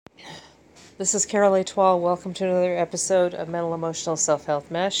This is Carol A. Twall. Welcome to another episode of Mental Emotional Self-Health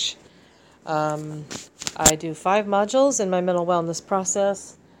Mesh. I do 5 modules in my mental wellness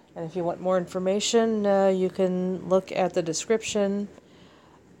process, and if you want more information, you can look at the description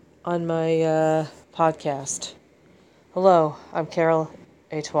on my podcast. Hello, I'm Carol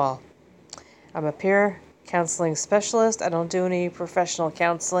A. Twall. I'm a peer counseling specialist. I don't do any professional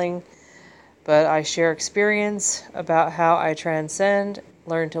counseling, but I share experience about how I transcend,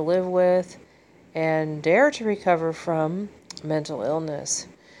 learn to live with, and dare to recover from mental illness.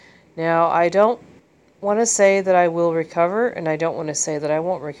 Now, I don't want to say that I will recover, and I don't want to say that I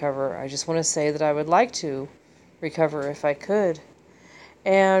won't recover. I just want to say that I would like to recover if I could.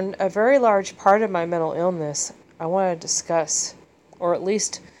 And a very large part of my mental illness I want to discuss, or at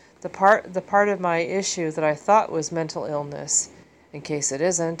least the part of my issue that I thought was mental illness, in case it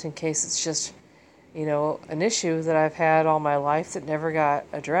isn't, in case it's just, an issue that I've had all my life that never got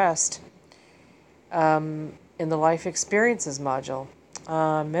addressed. In the life experiences module,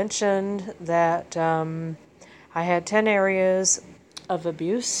 mentioned that I had 10 areas of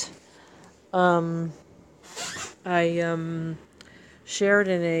abuse. I shared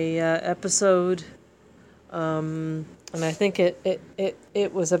in a episode, and I think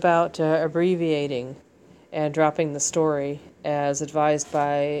it was about abbreviating and dropping the story as advised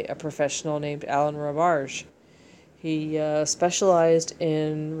by a professional named Alan Rabarge. He specialized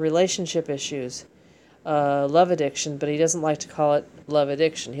in relationship issues. Love addiction, but he doesn't like to call it love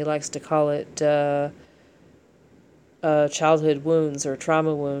addiction. He likes to call it childhood wounds or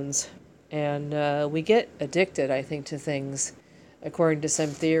trauma wounds. And we get addicted, I think, to things, according to some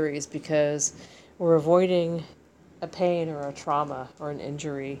theories, because we're avoiding a pain or a trauma or an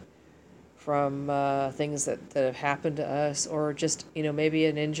injury from things that have happened to us, or just, maybe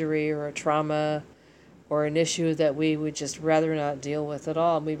an injury or a trauma or an issue that we would just rather not deal with at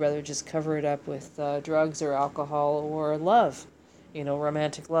all. We'd rather just cover it up with drugs or alcohol or love,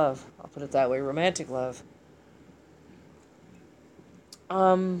 romantic love. I'll put it that way, romantic love.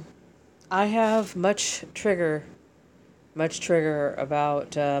 I have much trigger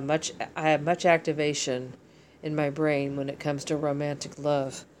about, I have much activation in my brain when it comes to romantic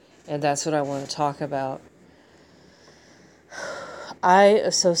love, and that's what I want to talk about. I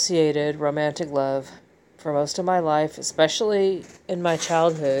associated romantic love for most of my life, especially in my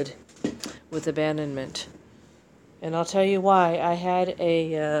childhood, with abandonment. And I'll tell you why. I had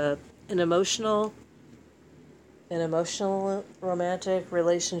an emotional romantic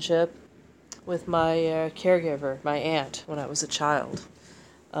relationship with my caregiver, my aunt, when I was a child.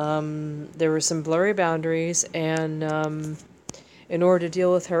 There were some blurry boundaries, and in order to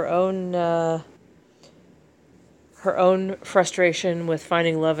deal with her own frustration with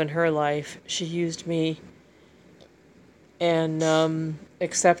finding love in her life, she used me. And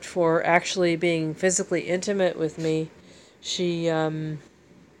except for actually being physically intimate with me, she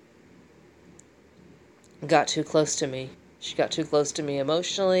got too close to me. She got too close to me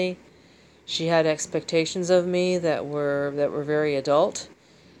emotionally. She had expectations of me that were very adult,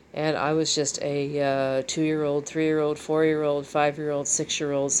 and I was just a 2-year-old, 3-year-old, 4-year-old, 5-year-old,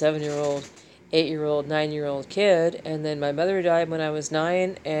 6-year-old, 7-year-old, 8-year-old, 9-year-old kid. And then my mother died when I was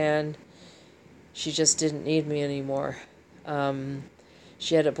 9, and she just didn't need me anymore.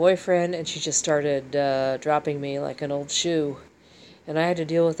 She had a boyfriend, and she just started dropping me like an old shoe. And I had to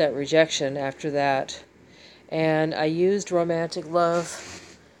deal with that rejection after that. And I used romantic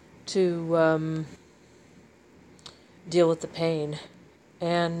love to deal with the pain.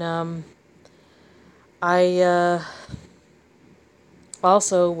 And I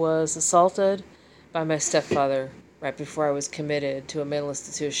also was assaulted by my stepfather right before I was committed to a mental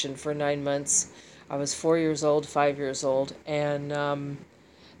institution for 9 months. I was 4 years old, 5 years old, and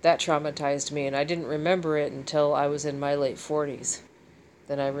that traumatized me, and I didn't remember it until I was in my late 40s.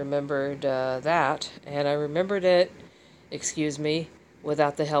 Then I remembered that, and I remembered it,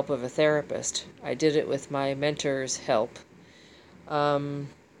 without the help of a therapist. I did it with my mentor's help.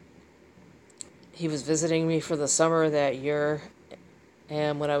 He was visiting me for the summer that year,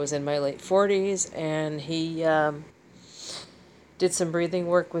 and when I was in my late 40s, and he did some breathing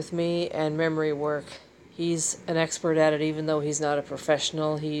work with me and memory work. He's an expert at it, even though he's not a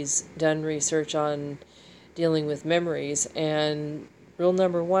professional. He's done research on dealing with memories, and rule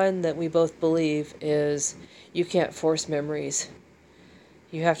number 1 that we both believe is you can't force memories.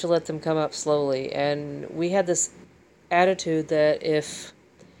 You have to let them come up slowly. And we had this attitude that if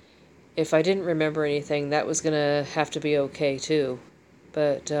I didn't remember anything, that was going to have to be okay too.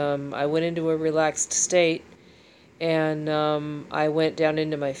 But I went into a relaxed state, and I went down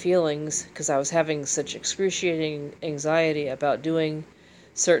into my feelings because I was having such excruciating anxiety about doing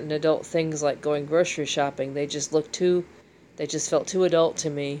certain adult things like going grocery shopping. They just felt too adult to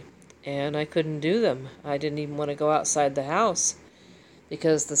me, and I couldn't do them. I didn't even want to go outside the house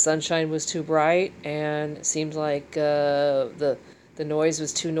because the sunshine was too bright, and it seemed like the noise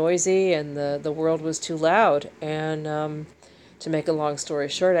was too noisy, and the world was too loud. And to make a long story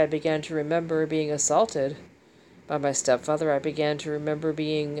short, I began to remember being assaulted by my stepfather. I began to remember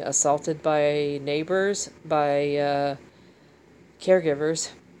being assaulted by neighbors, by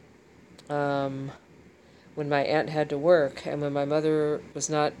caregivers, when my aunt had to work and when my mother was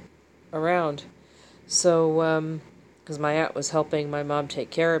not around. So, because my aunt was helping my mom take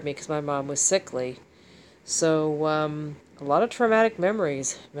care of me because my mom was sickly. So, a lot of traumatic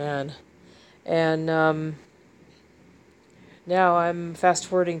memories, man. And now I'm fast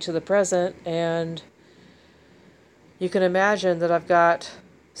forwarding to the present, and you can imagine that I've got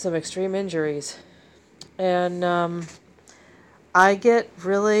some extreme injuries. And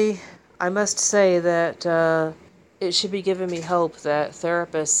I must say that it should be giving me hope that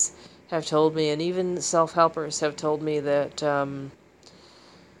therapists have told me, and even self-helpers have told me, that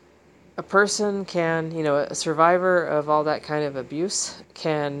a person can, a survivor of all that kind of abuse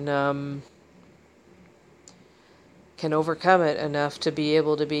can overcome it enough to be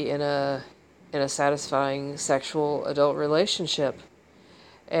able to be in a satisfying sexual adult relationship.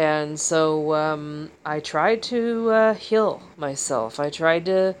 And so I tried to heal myself. I tried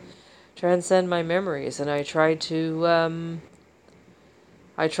to transcend my memories, and I tried to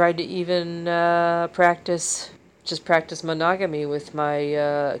even practice monogamy with my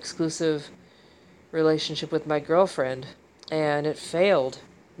exclusive relationship with my girlfriend, and it failed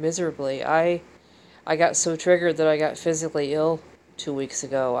miserably. I got so triggered that I got physically ill 2 weeks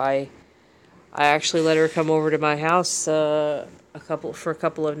ago. I actually let her come over to my house for a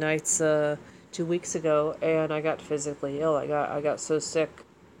couple of nights 2 weeks ago, and I got physically ill. I got so sick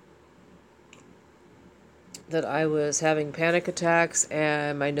that I was having panic attacks,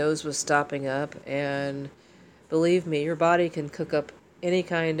 and my nose was stopping up. And believe me, your body can cook up any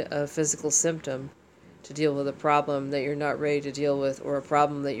kind of physical symptom to deal with a problem that you're not ready to deal with, or a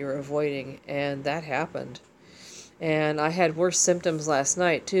problem that you're avoiding, and that happened. And I had worse symptoms last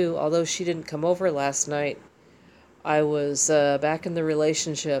night too. Although she didn't come over last night, I was back in the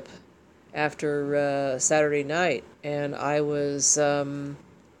relationship after Saturday night, and I was a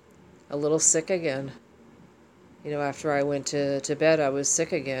little sick again. After I went to bed, I was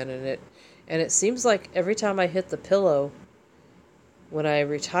sick again, and it seems like every time I hit the pillow when I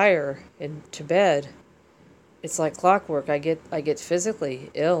retire into bed, it's like clockwork. I get physically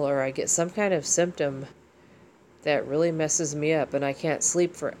ill, or I get some kind of symptom that really messes me up, and I can't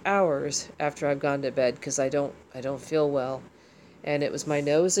sleep for hours after I've gone to bed because I don't feel well. And it was my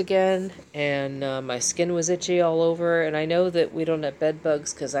nose again, and my skin was itchy all over. And I know that we don't have bed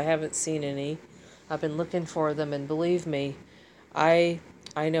bugs because I haven't seen any. I've been looking for them, and believe me, I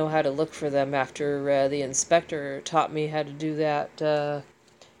know how to look for them after the inspector taught me how to do that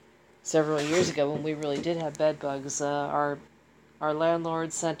several years ago when we really did have bed bugs. Our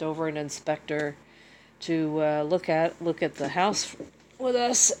landlord sent over an inspector to look at the house with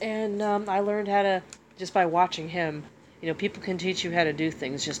us, and I learned how to, just by watching him. People can teach you how to do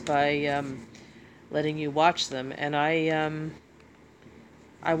things just by letting you watch them. And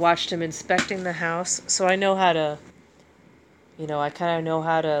I watched him inspecting the house, so I know how to, I kind of know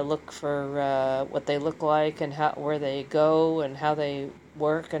how to look for what they look like, and where they go, and how they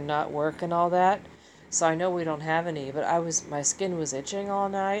work and not work and all that. So I know we don't have any, but my skin was itching all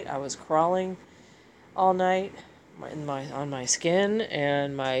night. I was crawling all night on my skin,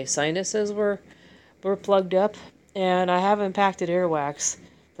 and my sinuses were plugged up, and I have impacted earwax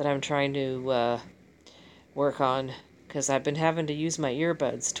that I'm trying to work on, because I've been having to use my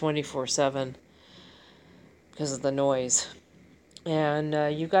earbuds 24/7 because of the noise. And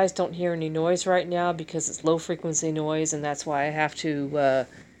you guys don't hear any noise right now because it's low frequency noise, and that's why I have to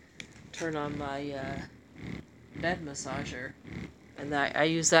turn on my bed massager, and I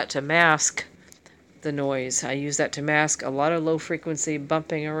use that to mask the noise. I use that to mask a lot of low frequency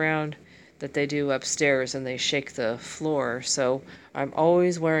bumping around that they do upstairs, and they shake the floor. So I'm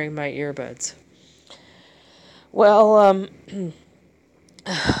always wearing my earbuds. Well,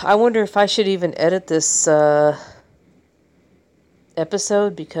 I wonder if I should even edit this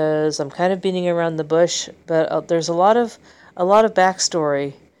episode, because I'm kind of beating around the bush, but there's a lot of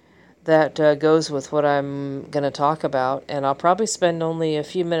backstory that goes with what I'm going to talk about, and I'll probably spend only a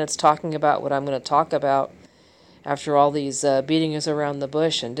few minutes talking about what I'm going to talk about after all these beating us around the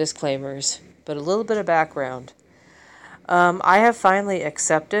bush and disclaimers. But a little bit of background. I have finally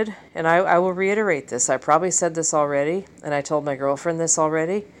accepted, and I will reiterate this. I probably said this already, and I told my girlfriend this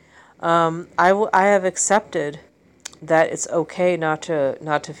already. I have accepted that it's okay not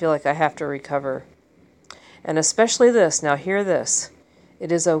to feel like I have to recover. And especially this. Now hear this.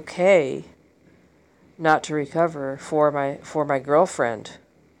 It is okay not to recover for my girlfriend.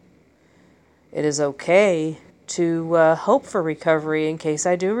 It is okay to hope for recovery in case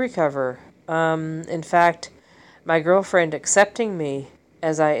I do recover. In fact, my girlfriend accepting me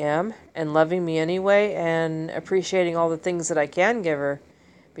as I am and loving me anyway and appreciating all the things that I can give her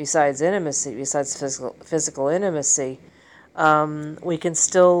besides intimacy, besides physical intimacy, we can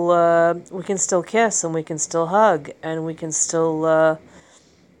still kiss and we can still hug and we can still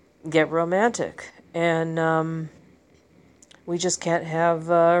get romantic, and we just can't have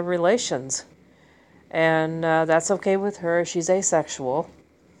relations, and that's okay with her. She's asexual,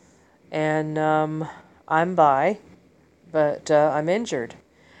 and I'm bi, but I'm injured,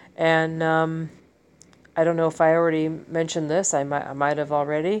 and I don't know if I already mentioned this. I might have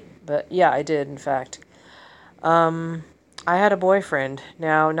already, but yeah, I did in fact. I had a boyfriend.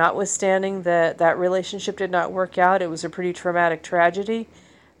 Now, notwithstanding that relationship did not work out, it was a pretty traumatic tragedy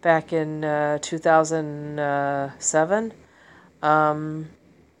back in 2007.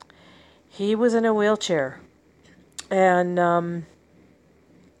 He was in a wheelchair, and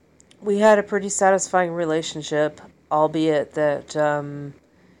we had a pretty satisfying relationship, albeit that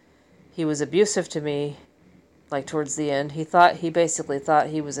he was abusive to me, like towards the end. He basically thought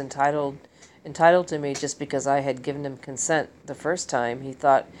he was entitled to me just because I had given him consent the first time. He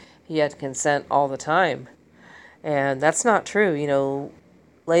thought he had consent all the time. And that's not true.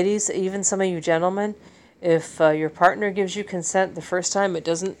 Ladies, even some of you gentlemen, if your partner gives you consent the first time, it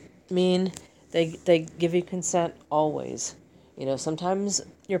doesn't mean they give you consent always. Sometimes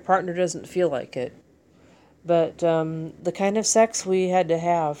your partner doesn't feel like it. But the kind of sex we had to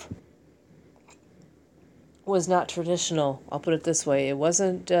have was not traditional. I'll put it this way. It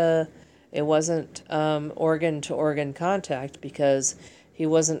wasn't organ to organ contact because he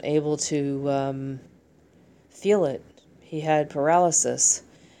wasn't able to feel it. He had paralysis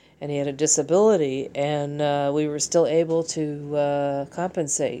and he had a disability, and we were still able to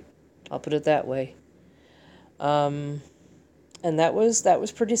compensate. I'll put it that way. And that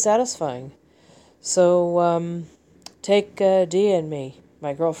was pretty satisfying. So take Dee and me,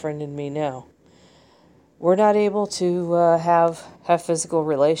 my girlfriend and me now. We're not able to have physical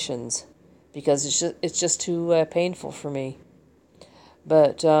relations because it's just too painful for me.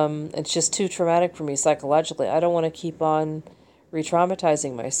 But it's just too traumatic for me psychologically. I don't want to keep on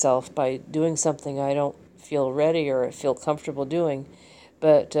re-traumatizing myself by doing something I don't feel ready or feel comfortable doing.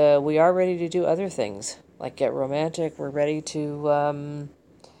 But we are ready to do other things, like get romantic. We're ready to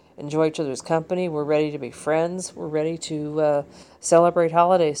enjoy each other's company. We're ready to be friends. We're ready to celebrate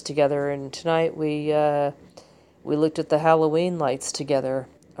holidays together. And tonight we looked at the Halloween lights together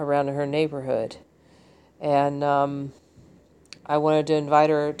around her neighborhood. And I wanted to invite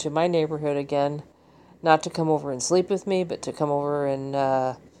her to my neighborhood again, not to come over and sleep with me, but to come over and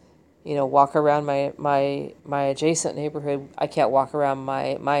walk around my adjacent neighborhood. I can't walk around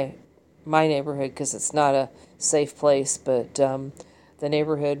my neighborhood because it's not a safe place, but the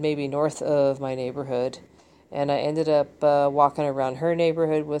neighborhood maybe north of my neighborhood. And I ended up walking around her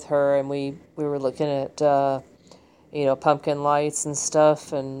neighborhood with her, and we were looking at pumpkin lights and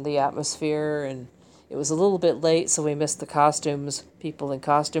stuff and the atmosphere, and it was a little bit late, so we missed the costumes, people in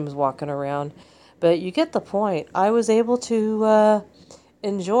costumes walking around. But you get the point. I was able to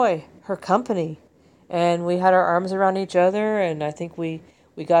enjoy her company, and we had our arms around each other, and I think we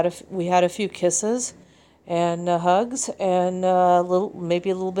had a few kisses and hugs and maybe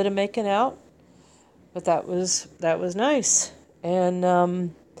a little bit of making out. But that was nice,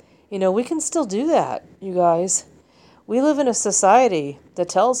 and we can still do that, you guys. We live in a society that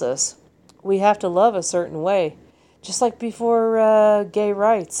tells us we have to love a certain way, just like before gay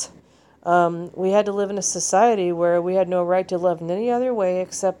rights. We had to live in a society where we had no right to love in any other way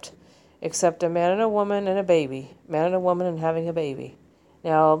except a man and a woman and a baby, man and a woman and having a baby.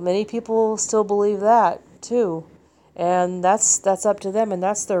 Now, many people still believe that too, and that's up to them, and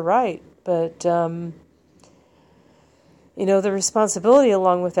that's their right. But the responsibility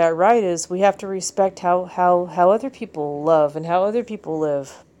along with that right is we have to respect how other people love and how other people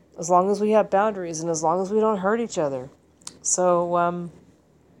live, as long as we have boundaries and as long as we don't hurt each other. So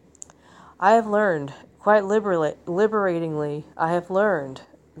I have learned, quite liberatingly, I have learned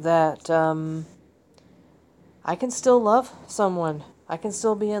that I can still love someone. I can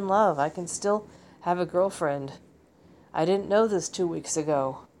still be in love. I can still have a girlfriend. I didn't know this 2 weeks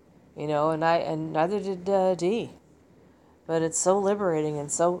ago, and neither did Dee. but it's so liberating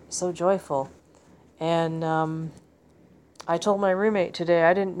and so joyful. And I told my roommate today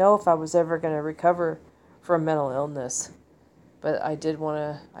I didn't know if I was ever going to recover from mental illness, but I did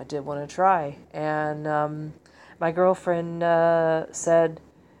want to try. And my girlfriend said,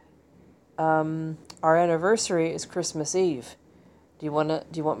 our anniversary is Christmas Eve. Do you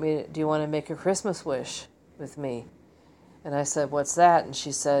want to make a Christmas wish with me? And I said, what's that? And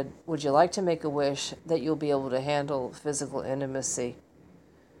she said, would you like to make a wish that you'll be able to handle physical intimacy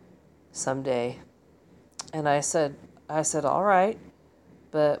someday? And I said, all right,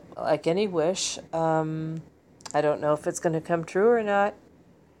 but like any wish, I don't know if it's going to come true or not.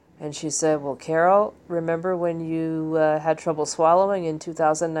 And she said, well, Carol, remember when you had trouble swallowing in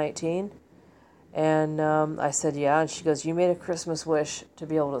 2019? And I said, yeah. And she goes, you made a Christmas wish to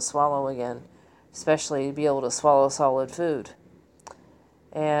be able to swallow again, especially to be able to swallow solid food.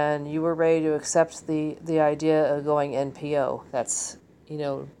 And you were ready to accept the idea of going NPO. That's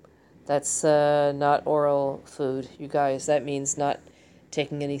not oral food, you guys. That means not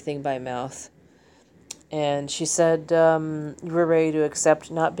taking anything by mouth. And she said, you were ready to accept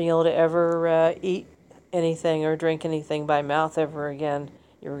not being able to ever eat anything or drink anything by mouth ever again.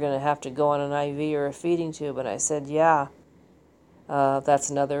 You were going to have to go on an IV or a feeding tube. And I said, yeah. That's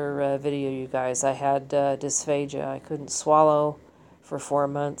another video, you guys. I had dysphagia. I couldn't swallow for 4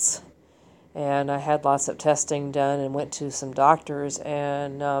 months. And I had lots of testing done and went to some doctors.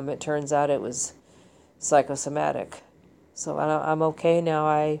 And it turns out it was psychosomatic. So I'm okay now.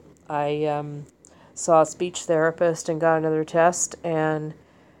 I saw a speech therapist and got another test and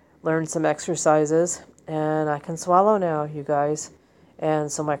learned some exercises. And I can swallow now, you guys.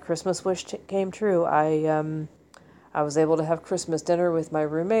 And so my Christmas wish came true. I was able to have Christmas dinner with my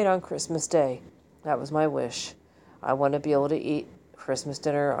roommate on Christmas Day. That was my wish. I want to be able to eat Christmas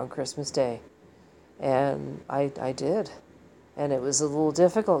dinner on Christmas Day. And I did. And it was a little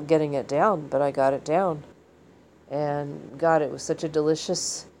difficult getting it down, but I got it down. And God, it was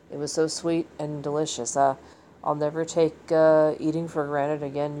it was so sweet and delicious. I'll never take eating for granted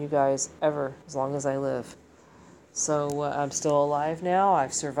again, you guys, ever, as long as I live. So I'm still alive now.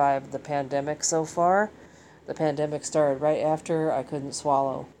 I've survived the pandemic so far. The pandemic started right after I couldn't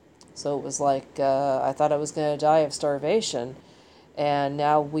swallow. So it was like I thought I was going to die of starvation. And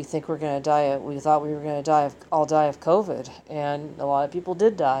now we think we're going to we thought we were going to all die of COVID. And a lot of people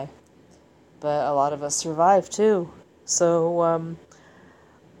did die. But a lot of us survived too. So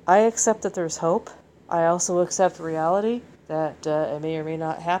I accept that there's hope. I also accept reality that it may or may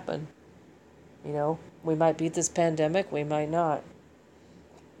not happen. We might beat this pandemic, we might not.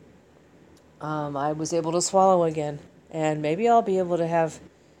 I was able to swallow again, and maybe I'll be able to have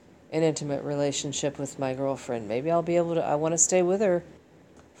an intimate relationship with my girlfriend. Maybe I'll be able to, I want to stay with her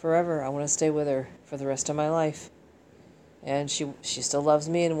forever. I want to stay with her for the rest of my life. And she still loves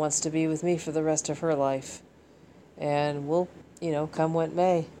me and wants to be with me for the rest of her life. And we'll, come what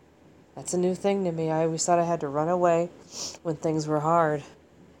may. That's a new thing to me. I always thought I had to run away when things were hard.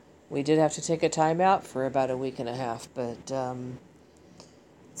 We did have to take a time out for about a week and a half, but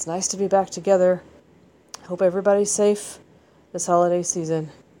it's nice to be back together. Hope everybody's safe this holiday season.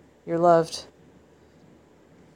 You're loved.